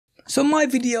So my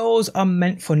videos are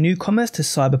meant for newcomers to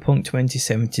Cyberpunk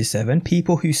 2077,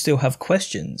 people who still have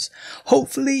questions.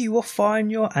 Hopefully you will find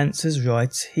your answers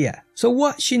right here. So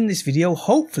watching this video,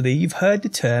 hopefully you've heard the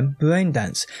term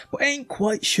Braindance, but ain't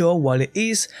quite sure what it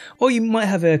is, or you might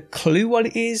have a clue what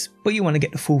it is, but you want to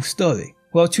get the full story.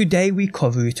 Well, today we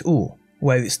cover it all.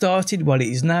 Where it started, what it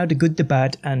is now, the good, the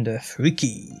bad, and the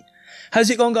freaky. How's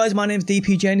it going, guys? My name is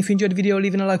DPJ, and if you enjoyed the video,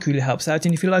 leaving a like really helps out,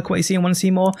 and if you like what you see and want to see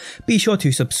more, be sure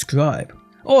to subscribe.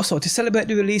 Also, to celebrate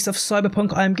the release of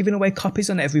Cyberpunk, I am giving away copies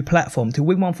on every platform. To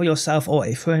win one for yourself or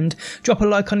a friend, drop a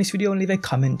like on this video and leave a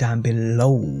comment down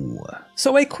below.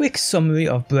 So a quick summary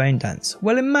of Braindance.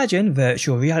 Well, imagine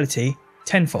virtual reality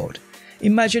tenfold.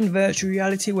 Imagine virtual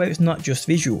reality where it's not just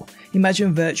visual.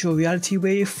 Imagine virtual reality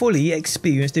where you fully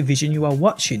experience the vision you are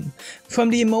watching.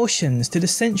 From the emotions to the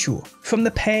sensual, from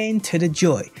the pain to the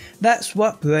joy. That's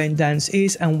what Braindance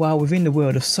is, and while within the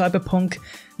world of Cyberpunk,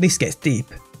 this gets deep,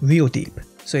 real deep.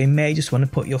 So you may just want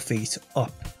to put your feet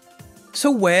up.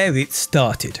 So where it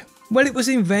started. Well, it was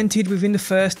invented within the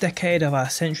first decade of our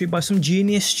century by some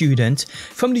genius student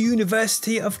from the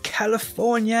University of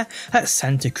California at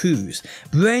Santa Cruz.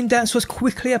 Braindance was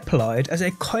quickly applied as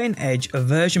a cutting-edge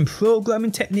aversion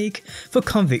programming technique for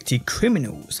convicted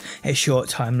criminals. A short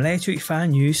time later, it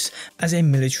found use as a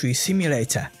military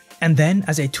simulator, and then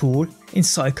as a tool in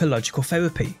psychological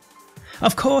therapy.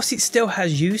 Of course, it still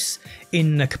has use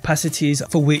in the capacities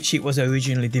for which it was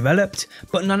originally developed,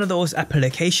 but none of those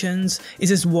applications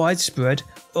is as widespread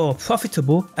or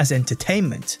profitable as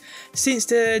entertainment. Since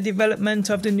the development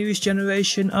of the newest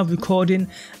generation of recording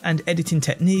and editing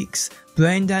techniques,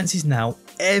 Braindance is now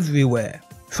everywhere.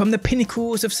 From the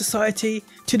pinnacles of society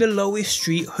to the lowest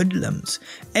street hoodlums,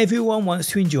 everyone wants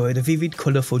to enjoy the vivid,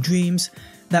 colourful dreams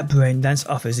that Braindance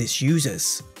offers its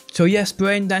users. So yes,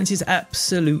 Braindance is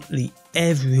absolutely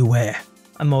everywhere.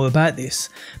 And more about this.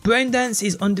 Braindance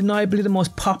is undeniably the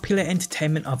most popular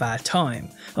entertainment of our time,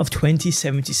 of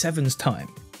 2077's time.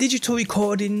 Digital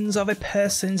recordings of a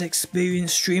person's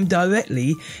experience streamed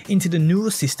directly into the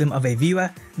neural system of a viewer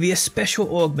via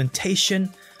special augmentation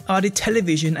are the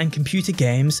television and computer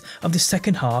games of the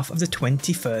second half of the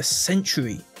 21st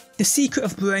century. The secret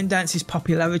of Braindance's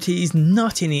popularity is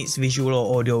not in its visual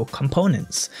or audio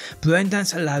components.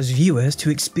 Braindance allows viewers to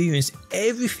experience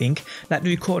everything that the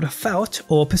recorder felt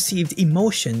or perceived: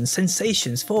 emotions,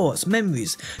 sensations, thoughts,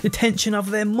 memories, the tension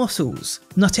of their muscles.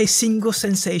 Not a single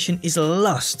sensation is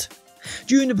lost.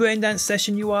 During the Braindance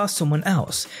session, you are someone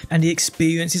else, and the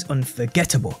experience is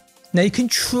unforgettable. Now, you can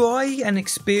try and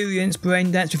experience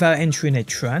Braindance without entering a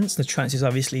trance. The trance is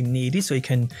obviously needed so you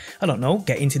can,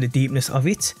 get into the deepness of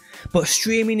it. But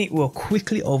streaming it will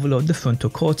quickly overload the frontal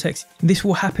cortex. This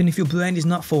will happen if your brain is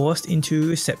not forced into a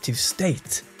receptive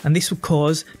state. And this will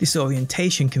cause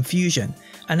disorientation, confusion,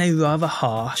 and a rather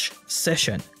harsh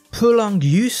session. Prolonged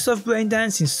use of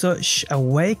Braindance in such a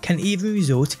way can even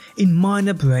result in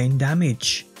minor brain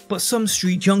damage. But some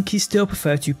street junkies still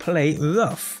prefer to play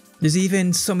rough. There's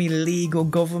even some illegal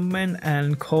government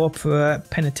and corporate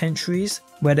penitentiaries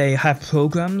where they have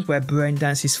programs where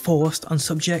Braindance is forced on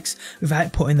subjects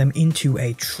without putting them into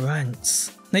a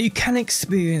trance. Now, you can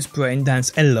experience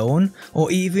Braindance alone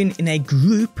or even in a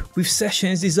group with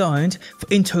sessions designed for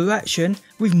interaction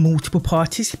with multiple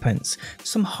participants.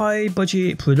 Some high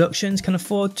budget productions can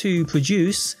afford to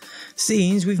produce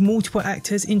scenes with multiple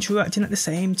actors interacting at the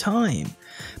same time.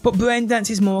 But Braindance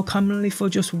is more commonly for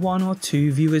just one or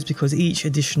two viewers because each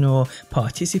additional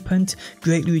participant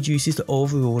greatly reduces the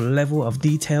overall level of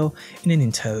detail in an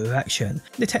interaction.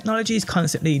 The technology is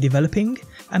constantly developing,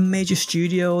 and major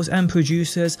studios and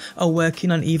producers are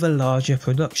working on even larger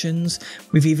productions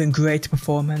with even greater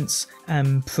performance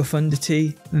and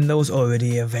profundity than those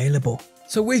already available.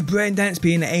 So with Braindance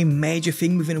being a major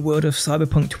thing within the world of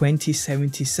Cyberpunk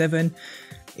 2077,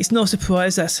 it's no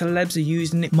surprise that celebs are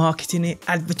using it, marketing it,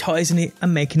 advertising it,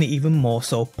 and making it even more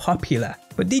so popular.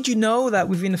 But did you know that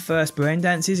within the first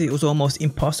Braindances, it was almost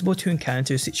impossible to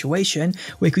encounter a situation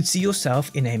where you could see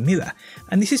yourself in a mirror?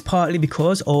 And this is partly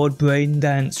because old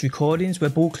Braindance recordings were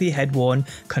bulky head-worn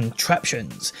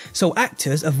contraptions, so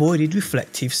actors avoided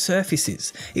reflective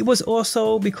surfaces. It was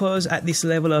also because at this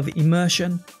level of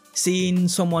immersion, seeing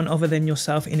someone other than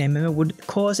yourself in a mirror would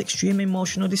cause extreme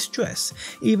emotional distress,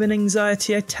 even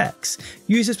anxiety attacks.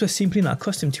 Users were simply not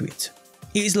accustomed to it.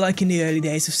 It is like in the early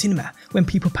days of cinema, when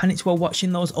people panicked while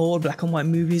watching those old black and white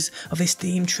movies of a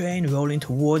steam train rolling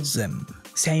towards them.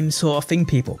 Same sort of thing,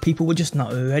 people were just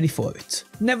not ready for it.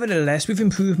 Nevertheless, with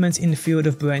improvements in the field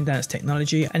of braindance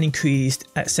technology and increased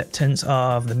acceptance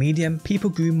of the medium, people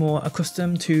grew more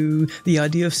accustomed to the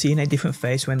idea of seeing a different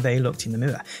face when they looked in the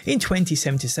mirror. In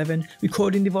 2077,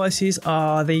 recording devices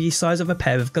are the size of a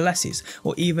pair of glasses,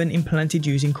 or even implanted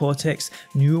using cortex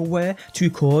neuralware to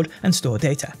record and store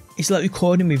data. It's like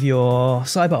recording with your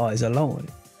cyber eyes alone.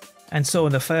 And so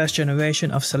the first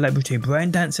generation of celebrity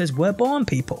braindancers were born,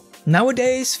 people.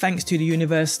 Nowadays, thanks to the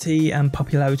university and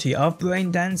popularity of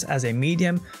braindance as a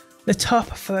medium, the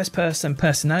top first-person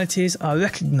personalities are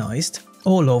recognised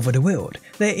all over the world.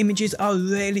 Their images are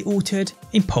rarely altered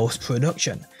in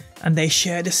post-production, and they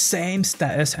share the same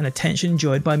status and attention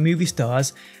enjoyed by movie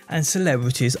stars and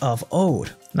celebrities of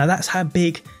old. Now that's how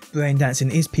big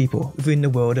braindancing is, people, within the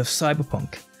world of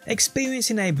cyberpunk.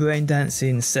 Experiencing a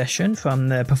braindancing session from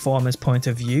the performer's point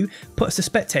of view puts the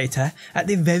spectator at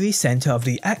the very centre of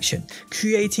the action,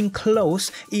 creating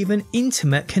close, even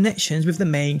intimate connections with the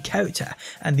main character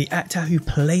and the actor who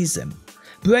plays them.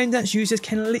 Braindance users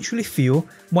can literally feel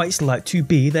what it's like to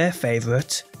be their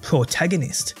favourite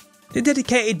protagonist. The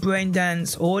dedicated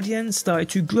braindance audience started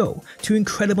to grow to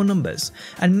incredible numbers,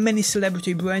 and many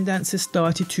celebrity braindancers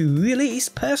started to release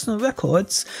personal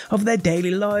records of their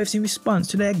daily lives in response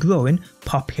to their growing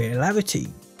popularity.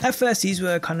 At first, these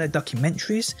were kind of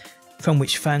documentaries from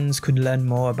which fans could learn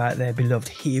more about their beloved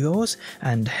heroes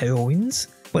and heroines.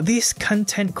 But this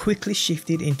content quickly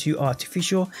shifted into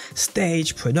artificial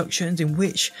stage productions in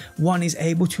which one is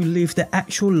able to live the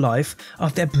actual life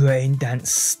of their braindance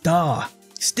star.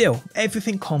 Still,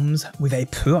 everything comes with a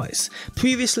price.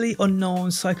 Previously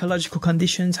unknown psychological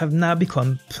conditions have now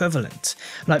become prevalent,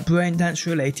 like braindance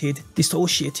related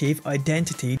dissociative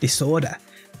identity disorder.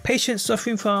 Patients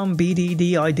suffering from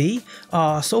BDDID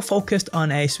are so focused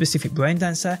on a specific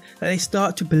braindancer that they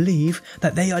start to believe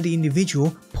that they are the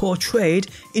individual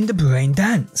portrayed in the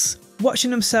braindance.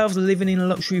 Watching themselves living in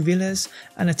luxury villas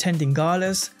and attending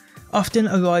galas, often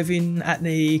arriving at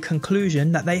the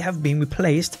conclusion that they have been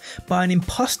replaced by an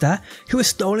imposter who has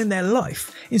stolen their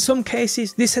life. In some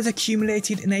cases, this has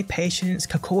accumulated in a patient's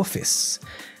cacophys,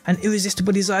 an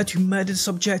irresistible desire to murder the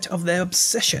subject of their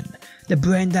obsession, the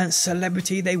braindance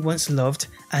celebrity they once loved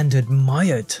and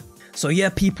admired. So yeah,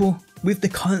 people, with the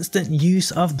constant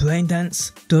use of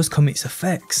braindance does come its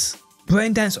effects.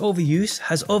 Braindance overuse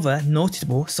has other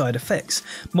notable side effects,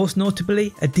 most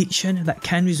notably addiction that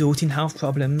can result in health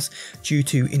problems due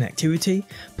to inactivity,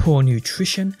 poor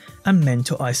nutrition, and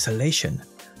mental isolation.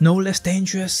 No less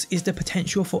dangerous is the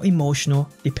potential for emotional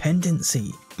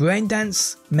dependency.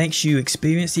 Braindance makes you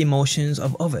experience the emotions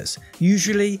of others,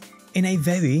 usually in a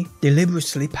very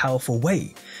deliberately powerful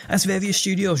way, as various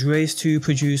studios race to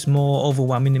produce more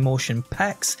overwhelming emotion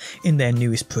packs in their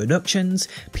newest productions.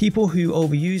 People who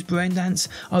overuse braindance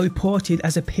are reported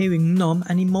as appearing numb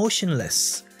and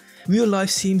emotionless. Real life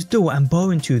seems dull and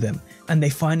boring to them, and they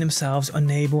find themselves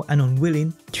unable and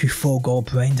unwilling to forego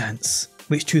braindance,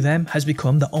 which to them has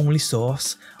become the only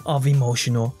source of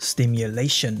emotional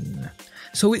stimulation.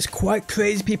 So it's quite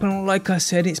crazy, people, and like I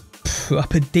said, it's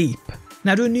proper deep.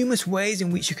 Now, there are numerous ways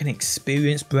in which you can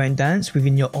experience braindance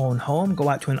within your own home. Go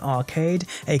out to an arcade,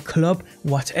 a club,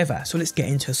 whatever. So let's get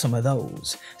into some of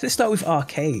those. So let's start with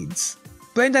arcades.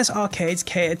 Braindance arcades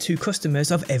cater to customers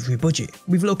of every budget,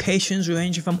 with locations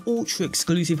ranging from ultra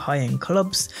exclusive high-end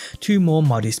clubs to more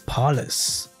modest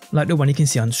parlours, like the one you can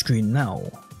see on screen now.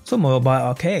 So more about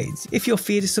arcades. If your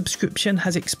feeder subscription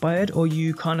has expired, or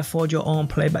you can't afford your own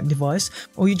playback device,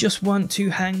 or you just want to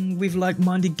hang with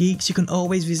like-minded geeks, you can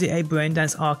always visit a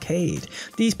Braindance arcade.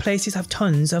 These places have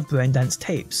tons of Braindance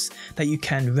tapes that you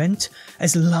can rent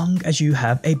as long as you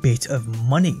have a bit of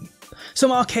money.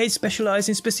 Some arcades specialise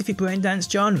in specific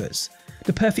Braindance genres,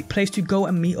 the perfect place to go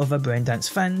and meet other Braindance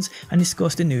fans and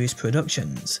discuss the newest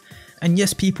productions. And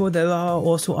yes, people, there are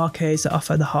also arcades that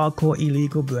offer the hardcore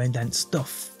illegal Braindance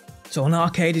stuff. So an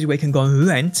arcade is where you can go and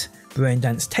rent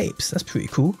Braindance tapes. That's pretty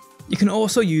cool. You can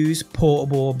also use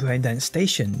portable Braindance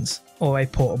stations or a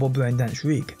portable Braindance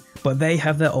rig, but they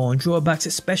have their own drawbacks,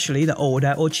 especially the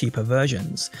older or cheaper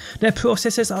versions. Their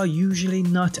processors are usually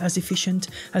not as efficient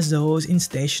as those in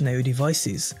stationary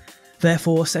devices.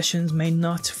 Therefore, sessions may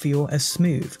not feel as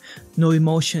smooth, nor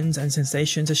emotions and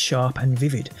sensations as sharp and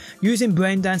vivid. Using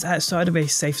Braindance outside of a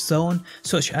safe zone,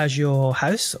 such as your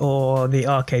house or the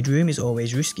arcade room, is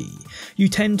always risky. You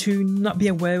tend to not be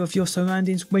aware of your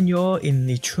surroundings when you're in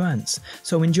the trance,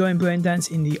 so enjoying Braindance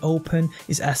in the open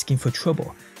is asking for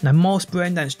trouble. Now, most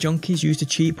Braindance junkies use the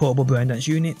cheap portable Braindance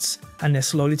units, and they're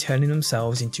slowly turning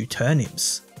themselves into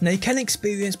turnips. Now you can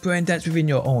experience Braindance within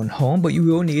your own home, but you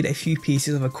will need a few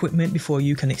pieces of equipment before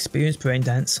you can experience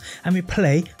Braindance and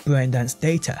replay Braindance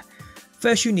data.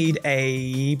 First you need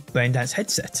a Braindance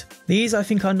headset. These I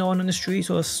think are known on the streets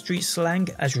or street slang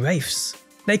as wraiths.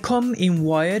 They come in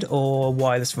wired or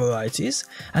wireless varieties,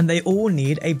 and they all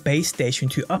need a base station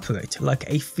to operate, like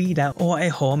a feeder or a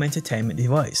home entertainment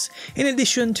device. In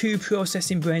addition to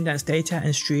processing Braindance data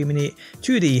and streaming it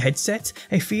to the headset,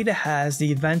 a feeder has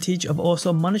the advantage of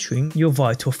also monitoring your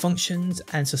vital functions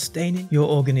and sustaining your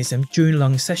organism during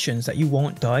long sessions that you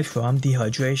won't die from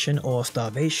dehydration or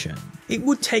starvation. It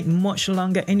would take much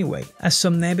longer anyway, as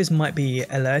some neighbours might be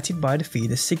alerted by the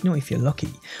feeder signal if you're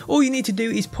lucky. All you need to do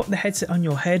is put the headset on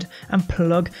your head and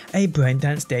plug a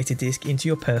Braindance data disc into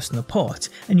your personal port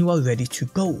and you are ready to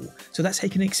go. So that's how you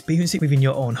can experience it within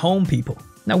your own home, people.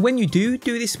 Now when you do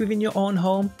this within your own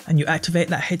home and you activate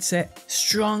that headset,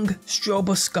 strong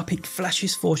stroboscopic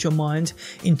flashes force your mind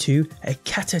into a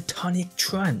catatonic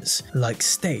trance-like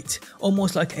state,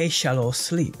 almost like a shallow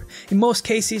sleep. In most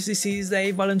cases this is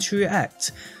a voluntary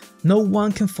act. No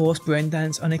one can force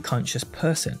Braindance on a conscious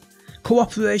person.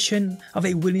 Cooperation of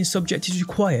a willing subject is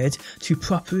required to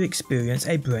properly experience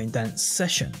a Braindance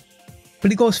session.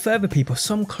 But it goes further, people.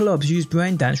 Some clubs use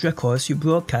Braindance records to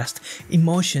broadcast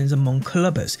emotions among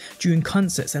clubbers during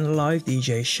concerts and live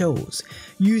DJ shows.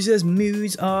 Users'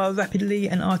 moods are rapidly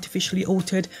and artificially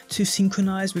altered to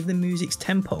synchronize with the music's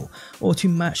tempo or to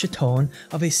match the tone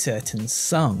of a certain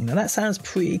song. Now that sounds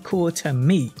pretty cool to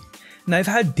me. Now if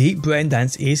how deep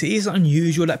Braindance is, it is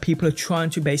unusual that people are trying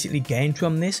to basically gain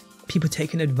from this. People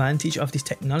taking advantage of this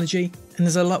technology, and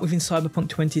there's a lot within Cyberpunk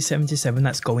 2077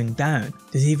 that's going down.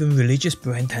 There's even religious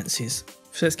braindances.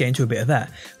 So let's get into a bit of that.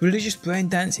 Religious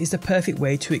braindance is the perfect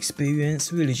way to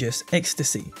experience religious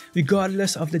ecstasy,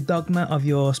 regardless of the dogma of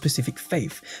your specific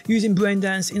faith. Using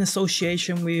braindance in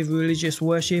association with religious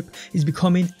worship is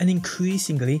becoming an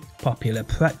increasingly popular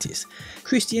practice.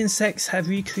 Christian sects have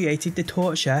recreated the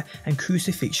torture and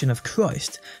crucifixion of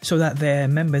Christ so that their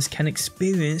members can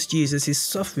experience Jesus'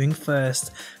 suffering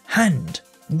first hand.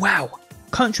 Wow!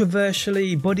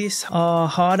 Controversially, Buddhists are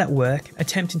hard at work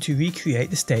attempting to recreate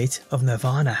the state of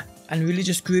nirvana. And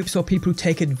religious groups or people who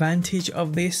take advantage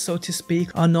of this, so to speak,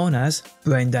 are known as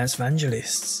braindance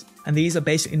evangelists. And these are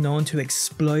basically known to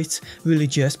exploit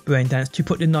religious braindance to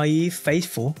put the naive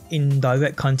faithful in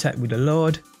direct contact with the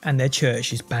Lord and their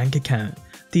church's bank account.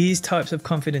 These types of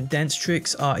confident dance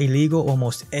tricks are illegal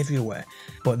almost everywhere,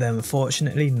 but they're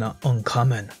unfortunately not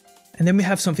uncommon. And then we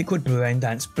have something called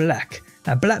Braindance Black.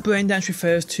 Now, black braindance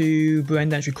refers to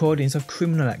braindance recordings of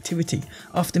criminal activity,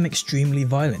 often extremely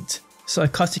violent,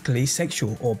 psychotically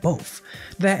sexual, or both.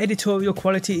 Their editorial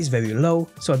quality is very low,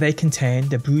 so they contain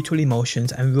the brutal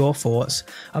emotions and raw thoughts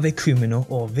of a criminal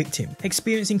or victim.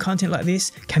 Experiencing content like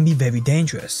this can be very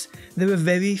dangerous. There are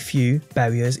very few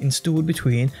barriers installed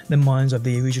between the minds of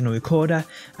the original recorder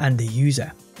and the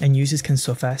user, and users can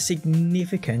suffer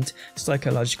significant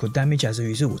psychological damage as a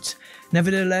result.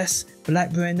 Nevertheless, black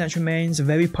braindance remains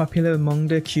very popular among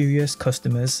the curious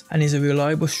customers and is a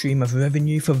reliable stream of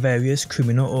revenue for various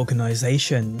criminal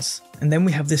organisations. And then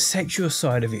we have the sexual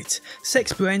side of it.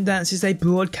 Sex braindance is a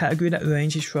broad category that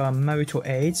ranges from marital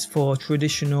aids for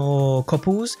traditional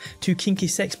couples to kinky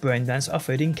sex braindance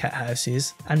offered in cat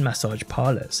houses and massage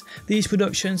parlours. These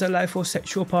productions allow for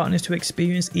sexual partners to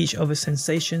experience each other's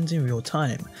sensations in real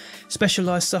time.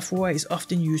 Specialised software is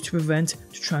often used to prevent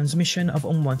the transmission of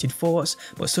unwanted thoughts,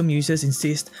 but some users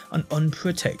insist on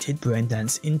unprotected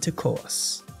braindance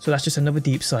intercourse. So that's just another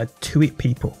deep side to it,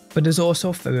 people. But there's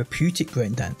also therapeutic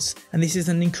braindance, and this is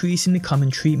an increasingly common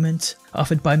treatment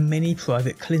offered by many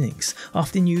private clinics,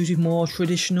 often used with more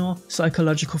traditional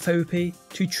psychological therapy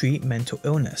to treat mental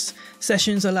illness.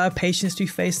 Sessions allow patients to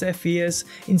face their fears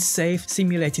in safe,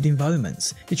 simulated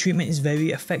environments. The treatment is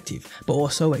very effective, but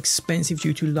also expensive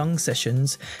due to long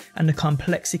sessions and the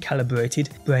complexly calibrated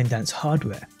braindance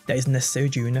hardware that is necessary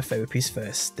during the therapy's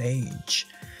first stage.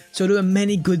 So there are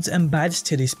many goods and bads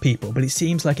to this, people, but it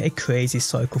seems like a crazy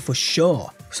cycle for sure.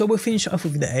 So we'll finish off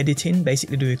with the editing,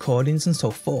 basically the recordings and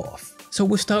so forth. So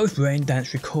we'll start with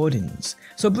braindance recordings.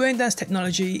 So braindance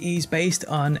technology is based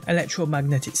on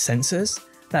electromagnetic sensors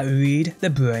that read the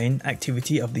brain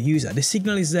activity of the user. The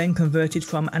signal is then converted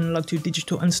from analog to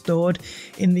digital and stored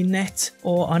in the net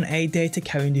or on a data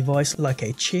carrying device like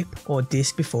a chip or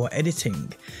disk before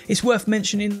editing. It's worth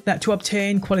mentioning that to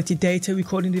obtain quality data,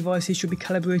 recording devices should be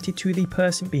calibrated to the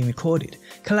person being recorded.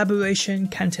 Collaboration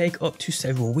can take up to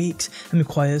several weeks and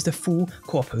requires the full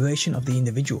cooperation of the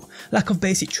individual. Lack of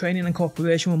basic training and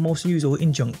cooperation will mostly result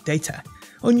in junk data,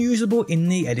 unusable in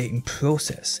the editing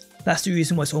process. That's the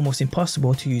reason why it's almost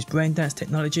impossible to use Braindance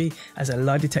technology as a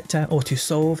lie detector or to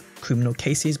solve criminal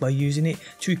cases by using it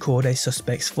to record a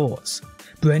suspect's thoughts.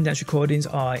 Braindance recordings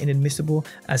are inadmissible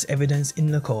as evidence in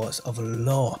the courts of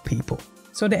law, people.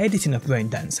 So the editing of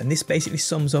Braindance, and this basically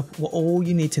sums up what all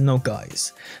you need to know,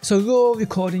 guys. So raw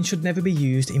recordings should never be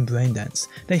used in Braindance.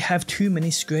 They have too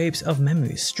many scrapes of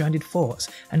memories, stranded thoughts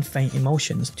and faint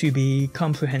emotions to be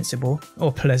comprehensible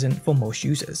or pleasant for most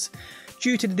users.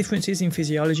 Due to the differences in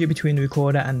physiology between the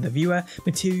recorder and the viewer,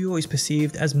 material is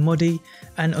perceived as muddy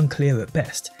and unclear at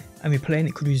best, and replaying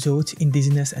it could result in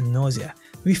dizziness and nausea.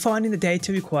 Refining the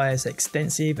data requires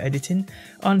extensive editing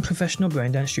on professional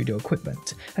Braindance studio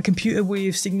equipment, a computer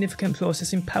with significant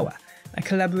processing power, a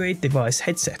collaborate device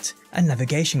headset, a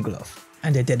navigation glove,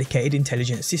 and a dedicated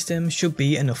intelligence system should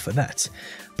be enough for that.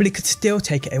 But it could still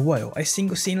take a while. A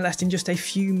single scene lasting just a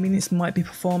few minutes might be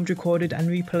performed, recorded and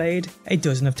replayed a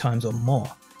dozen of times or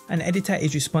more. An editor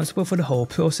is responsible for the whole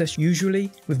process,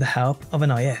 usually with the help of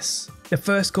an IS. The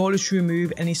first goal is to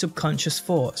remove any subconscious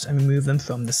thoughts and remove them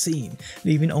from the scene,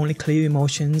 leaving only clear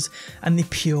emotions and the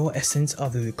pure essence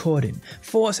of the recording.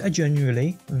 Thoughts are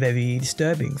generally very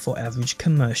disturbing for average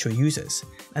commercial users,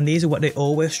 and these are what they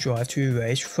always strive to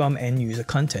erase from end user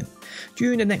content.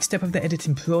 During the next step of the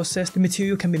editing process, the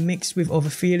material can be mixed with other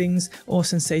feelings or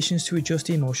sensations to adjust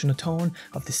the emotional tone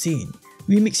of the scene.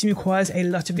 Remixing requires a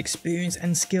lot of experience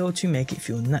and skill to make it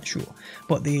feel natural,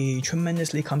 but the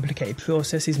tremendously complicated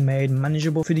process is made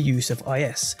manageable through the use of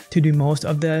IS to do most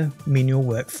of the menial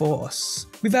work for us.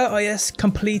 Without IS,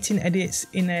 completing edits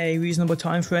in a reasonable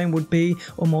time frame would be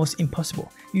almost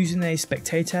impossible. Using a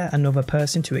spectator, another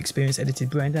person, to experience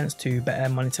edited Braindance to better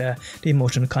monitor the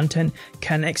emotional content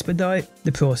can expedite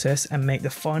the process and make the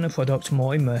final product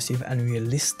more immersive and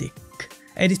realistic.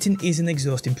 Editing is an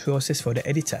exhausting process for the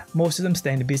editor. Most of them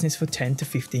stay in the business for 10 to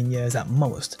 15 years at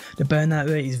most. The burnout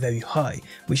rate is very high,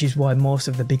 which is why most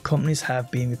of the big companies have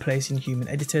been replacing human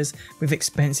editors with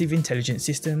expensive intelligent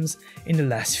systems in the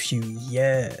last few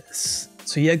years.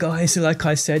 So yeah guys, like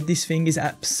I said, this thing is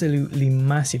absolutely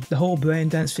massive. The whole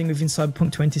Braindance thing within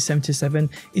Cyberpunk 2077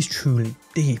 is truly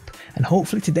deep. And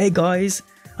hopefully today guys,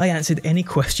 I answered any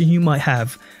question you might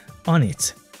have on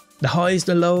it. The highs,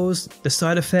 the lows, the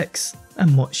side effects,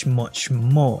 and much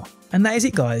more. And that is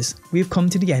it guys, we've come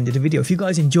to the end of the video. If you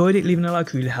guys enjoyed it, leaving a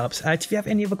like really helps out. If you have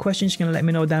any other questions, you can let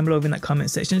me know down below in that comment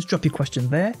section. Just drop your question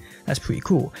there, that's pretty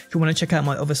cool. If you want to check out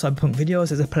my other Cyberpunk videos,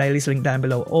 there's a playlist link down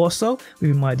below also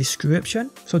within my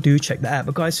description, so do check that out.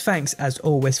 But guys, thanks as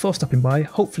always for stopping by.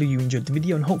 Hopefully you enjoyed the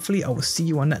video, and hopefully I will see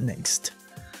you on that next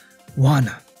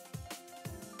one.